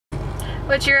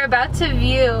What you're about to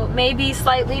view may be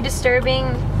slightly disturbing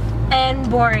and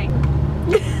boring.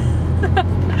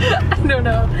 I don't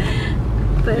know.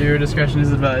 But viewer discretion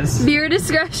is advised. Viewer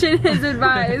discretion is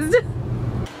advised.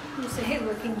 You say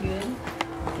looking good.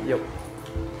 Yep.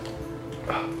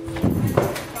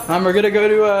 We're gonna go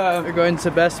to we're going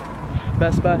to Best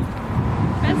Buy.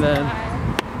 And then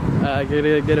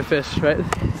get a fish, right?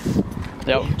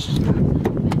 Yep.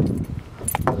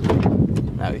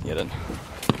 Now we can get in.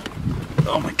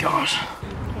 Oh my gosh.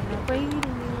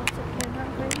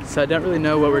 So I don't really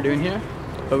know what we're doing here,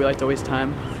 but we like to waste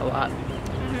time a lot.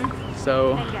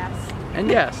 So and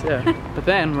gas, yeah. But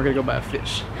then we're gonna go buy a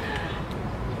fish.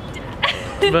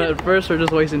 But first we're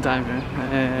just wasting time here,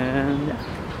 and yeah.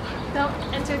 Don't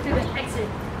enter through the exit.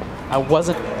 I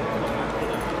wasn't.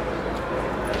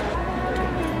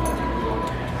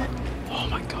 Oh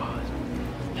my god,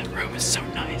 that room is so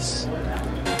nice.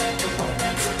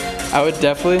 I would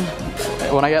definitely,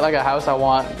 when I get like a house, I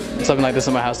want something like this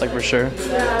in my house, like for sure. Yeah,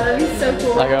 that'd be so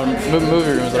cool. Like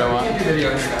movie rooms that I want.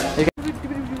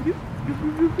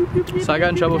 So I got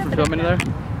in trouble for filming in there.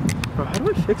 Bro, how do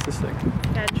I fix this thing?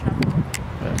 Got in trouble.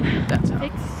 That's how.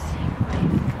 Fix.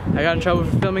 I got in trouble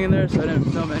for filming in there, so I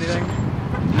didn't film anything.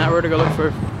 Now we're gonna go look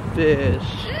for fish.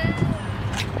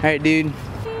 Alright, dude.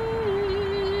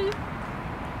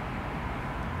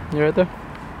 You right there?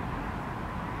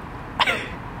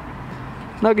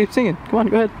 No, keep singing. Come on,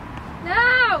 go ahead.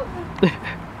 No!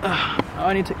 Oh,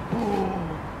 I need to.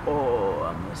 Oh,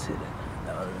 I'm gonna sit in.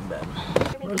 That would have been bad.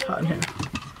 Oh, it's hot in here.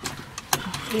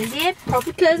 Is it?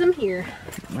 Probably because I'm here.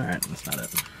 Alright, that's not it.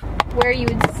 Where you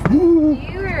would.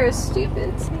 You are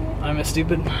stupid. I'm a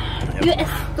stupid. You're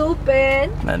stupid.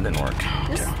 That didn't work.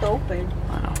 You're stupid.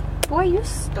 I know. Boy, you're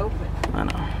stupid. I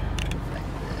know.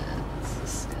 It's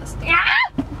disgusting. Ah!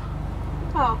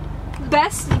 Oh.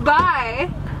 Best Buy.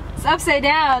 It's upside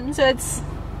down, so it's.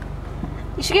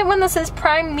 You should get one that says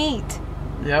prime meat.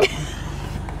 Yep.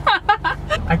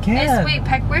 I can't. Wait,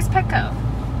 where's Petco?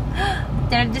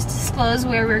 Did I just disclose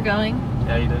where we're going?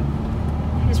 Yeah, you did.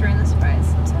 I just ruined the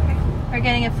surprise. I'm sorry. We're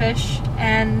getting a fish,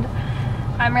 and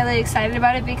I'm really excited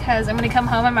about it because I'm gonna come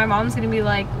home and my mom's gonna be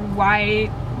like, "Why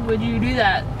would you do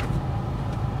that?"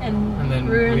 And then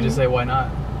ruin. we just say, "Why not?"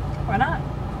 Why not?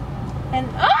 And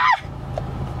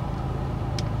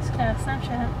just gonna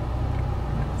Snapchat.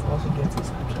 That's all she gets is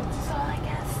Snapchats. That's all I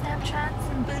get. Snapchats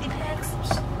and booty pics.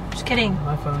 Just kidding.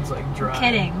 My phone's like dry.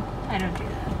 Kidding. I don't do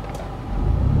that.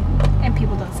 And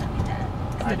people don't send me that.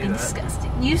 I That'd do be that.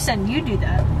 disgusting. You do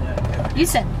that. Yeah. You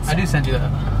send. I do send you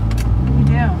that. You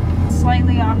do.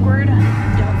 Slightly awkward.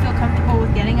 Don't feel comfortable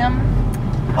with getting them.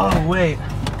 Oh wait.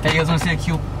 Hey, you guys want to see a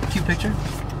cute picture?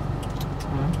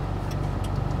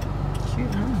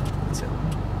 Cute. That's it.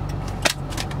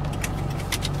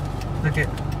 Look at.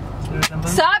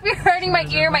 Stop! You're hurting my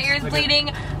ear. My ear's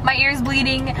bleeding. My ear's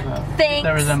bleeding. Thanks.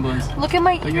 That resemblance. Look at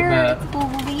my Look ear. at It's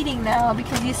bleeding now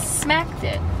because you smacked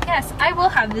it. Yes, I will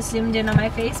have this zoomed in on my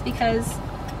face because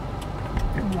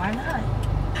why not?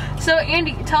 So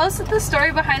Andy, tell us the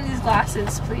story behind these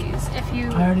glasses, please, if you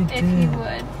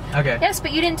would. Okay. Yes,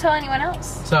 but you didn't tell anyone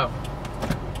else. So,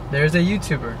 there's a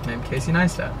YouTuber named Casey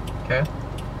Neistat, okay?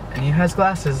 And he has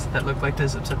glasses that look like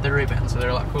this, except they're Ray-Bans, so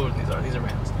they're a lot cooler than these are. These are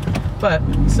Ray-Bans. But,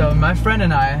 so my friend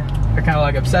and I are kind of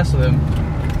like obsessed with him.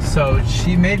 So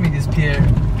she made me these Peter.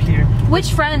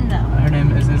 Which friend though? Her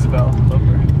name is Isabel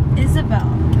Loper. Isabel.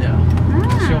 Yeah.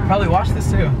 She'll probably watch this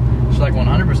too. She'll like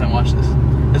 100% watch this.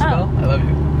 Isabel, I love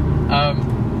you.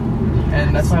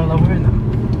 And that's why I love wearing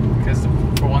them. Because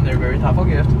for one, they're a very thoughtful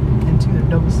gift, and two, they're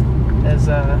dope as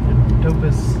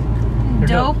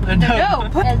Dope. They're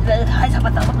dope.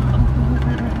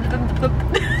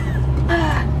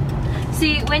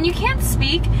 See, when you can't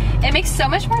speak, it makes so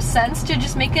much more sense to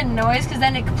just make a noise because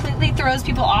then it completely throws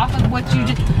people off of what you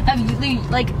just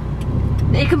like.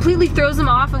 It completely throws them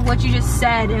off of what you just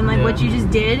said and like what you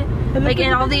just did. Like,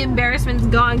 and all the embarrassment's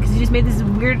gone because you just made this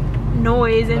weird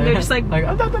noise, and they're just like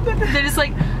they're just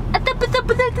like,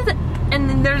 and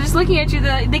then they're just looking at you.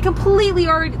 They completely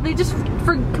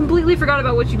completely forgot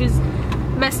about what you just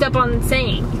messed up on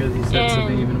saying. Because you said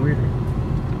something even weirder.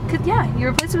 Cause yeah, you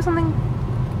replaced it with something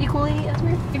equally as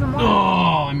weird, even more.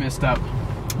 Oh, I messed up.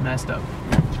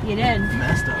 You did.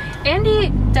 Messed up. Andy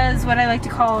does what I like to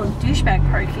call douchebag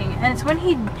parking, and it's when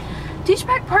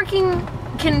douchebag parking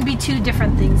can be two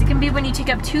different things. It can be when you take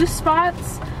up two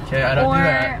spots, okay, I don't do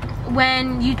that. Or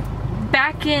when you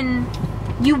back in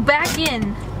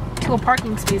to a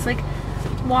parking space. Like,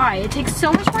 why? It takes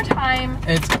so much more time.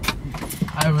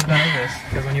 I would know this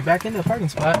because when you back into the parking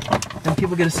spot, then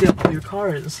people get to see how cool your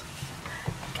car is.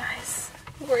 Guys,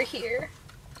 we're here.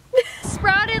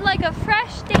 Sprouted like a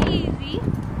fresh daisy.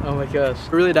 my gosh.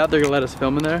 I really doubt they're gonna let us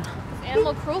film in there. It's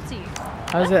animal cruelty.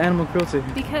 How is that animal cruelty?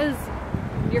 Because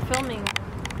you're filming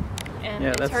and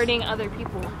it's hurting other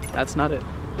people. That's not it.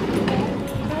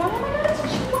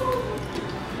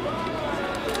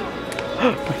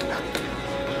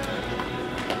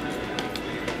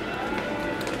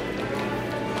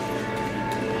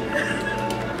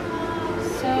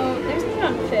 So there's me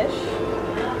on fish.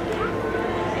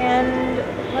 And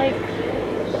like,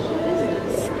 what is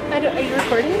this? Are you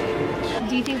recording?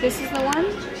 Do you think this is the one?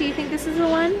 Do you think this is the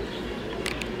one?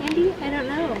 Andy? I don't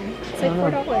know. It's like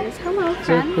 $4. Hello,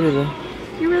 friend.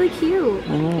 You're really cute.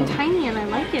 You're tiny and I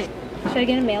like it. Should I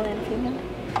get a male and a female?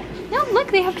 No,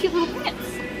 look, they have cute little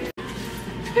plants.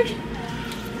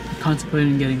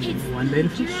 Contemplating getting one betta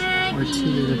fish or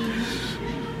two betta fish.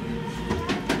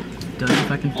 Don't know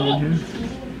if I can film here.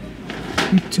 What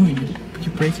are you doing?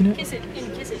 You're breaking it? Kiss it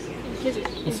and kiss it and kiss it.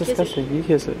 It's disgusting. You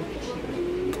kiss it.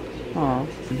 Aw.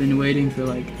 I've been waiting for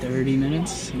like 30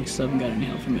 minutes and still haven't got any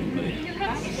help from anybody.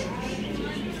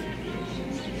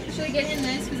 Should I get him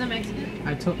this because I'm Mexican?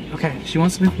 Okay, she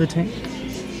wants to be for the tank.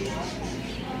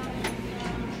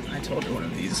 I told her one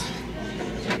of these.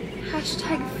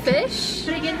 Hashtag fish?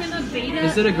 Should I get him a beta?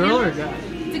 Is it a girl or a guy?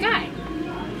 It's a guy.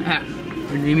 Ah,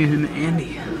 we're naming him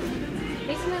Andy.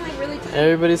 Make something like really tiny.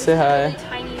 Everybody say hi. Really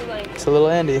tiny, like. It's a little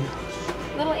Andy.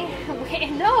 Little Andy. Wait,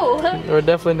 no. We're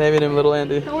definitely naming him Little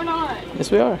Andy. No, we're not.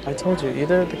 Yes, we are. I told you,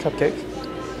 either the cupcake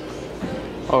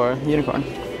or unicorn.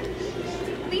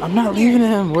 I'm not leaving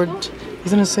him.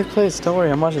 He's in a safe place. Don't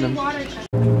worry, I'm watching him.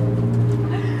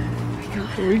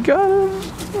 We got him.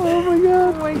 Oh my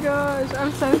god. Oh my gosh,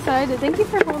 I'm so excited. Thank you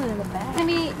for holding the bag. I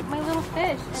mean, my little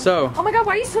fish. So. Oh my god,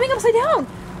 why are you swimming upside down?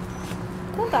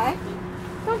 Don't die.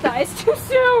 Don't die, it's too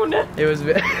soon. It was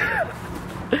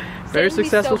very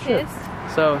successful trip. Pissed.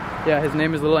 So, yeah, his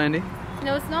name is Little Andy.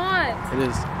 No, it's not. It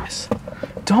is. Yes.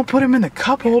 Don't put him in the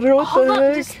cup holder. What Hold the on,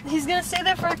 heck? he's gonna stay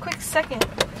there for a quick second.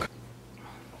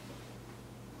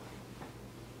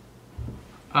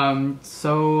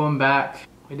 So I'm back.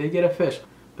 We did get a fish.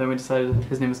 Then we decided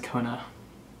his name is Kona.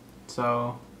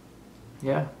 So,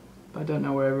 yeah. I don't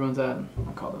know where everyone's at.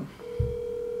 I'll call them.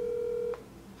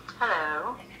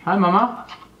 Hello. Hi, Mama.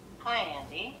 Hi,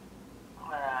 Andy.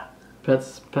 What up?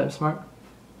 Pet Smart.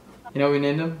 You know what we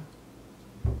named him?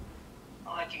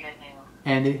 What'd you guys name him?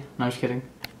 Andy. No, I'm just kidding.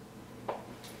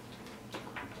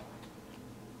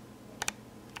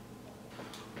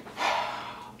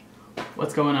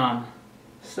 What's going on?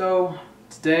 So,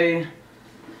 today...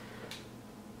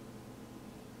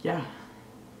 Yeah.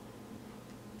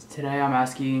 Today I'm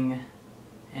asking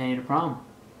Annie to prom.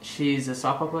 She's a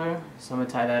softball player, so I'm gonna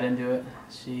tie that into it.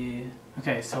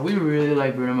 Okay, so we really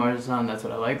like Bruno Mars's song, That's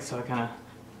What I Like, so I kinda,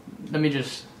 let me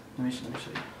show you.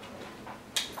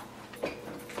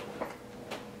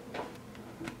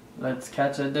 Let's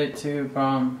catch a date to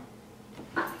prom.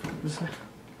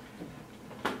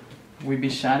 We be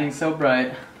shining so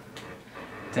bright,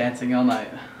 dancing all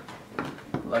night.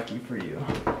 Lucky for you.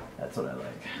 That's what I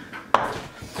like.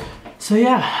 So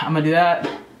yeah, I'm gonna do that.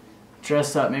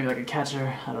 Dress up, maybe like a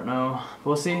catcher, I don't know. But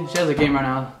we'll see. She has a game right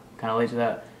now. Kinda late to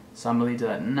that. So I'm gonna lead to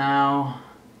that now.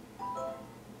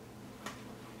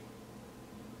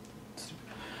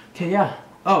 Okay, yeah.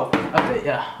 Oh, okay,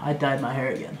 yeah. I dyed my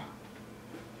hair again.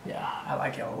 Yeah, I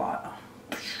like it a lot.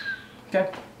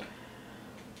 Okay.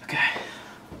 Okay.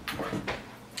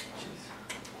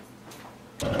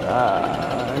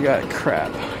 I got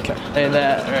crap. Okay. Lay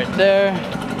that right there.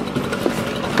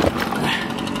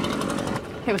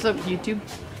 Hey, what's up, YouTube?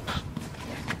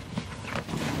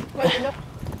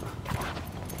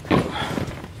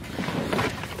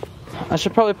 I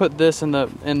should probably put this in the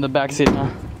back seat,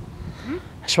 huh?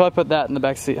 I should probably put that in the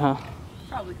back seat, huh?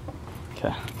 Probably.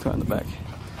 Okay, go in the back.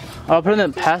 Oh, I'll put it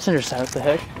in the passenger side. What the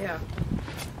heck? Yeah.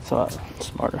 It's a lot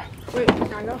smarter. Wait,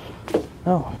 can I go?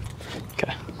 Oh.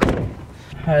 Okay.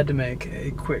 I had to make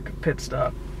a quick pit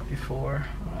stop before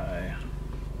I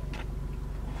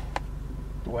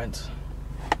went.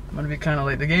 I'm gonna be kind of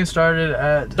late. The game started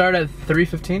at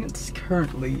 3:15. It's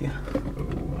currently,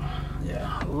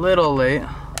 yeah, a little late,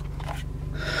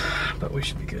 but we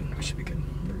should be good. We should be good.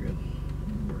 We're good.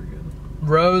 We're good.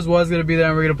 Rose was gonna be there,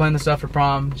 and we're gonna plan the stuff for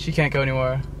prom. She can't go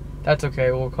anywhere. That's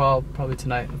okay. We'll call probably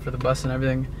tonight for the bus and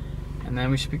everything, and then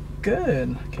we should be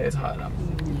good. Okay, it's hot enough.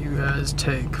 You guys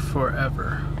take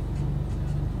forever.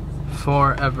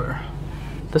 Forever.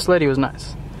 This lady was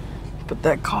nice. But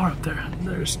that car up there,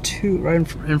 there's two right in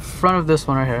front of this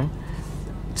one right here.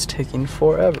 It's taking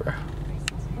forever.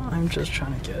 I'm just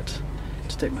trying to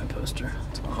take my poster.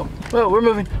 Oh, well, we're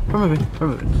moving.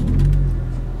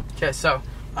 Okay, so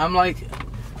I'm like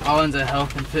all into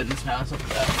health and fitness now, stuff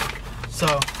like that.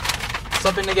 So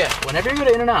something to get. Whenever you go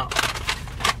to In-N-Out,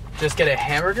 just get a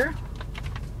hamburger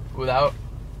without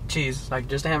cheese, like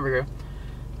just a hamburger.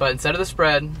 But instead of the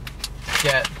spread,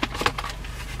 get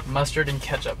mustard and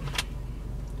ketchup.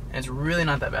 And it's really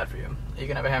not that bad for you. You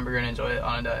can have a hamburger and enjoy it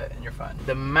on a diet and you're fine.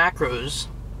 The macros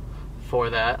for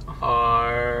that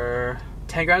are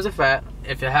 10 grams of fat.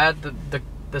 If you had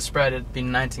the spread, it'd be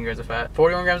 19 grams of fat,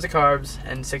 41 grams of carbs,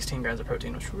 and 16 grams of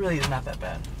protein, which really is not that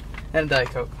bad. And a Diet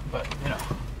Coke, but you know,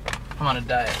 I'm on a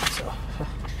diet, so.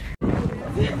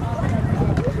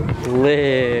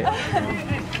 Lit.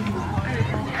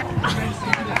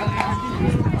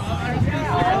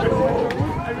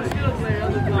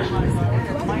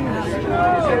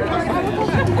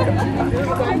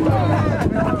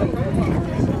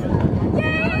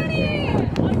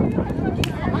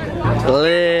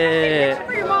 Lit.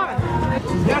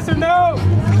 Yes or no?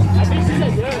 I think she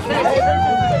said yes.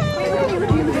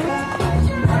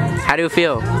 How do you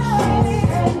feel?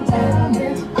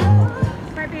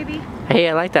 Smart baby. Hey,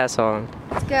 I like that song.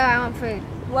 Let's go, I want food.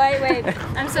 Wait.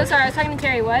 I'm so sorry, I was talking to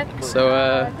Carrie, what?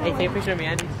 So, Hey, take a picture of me,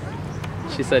 Andy.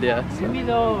 she said yes. Give me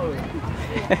those.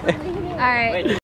 Alright.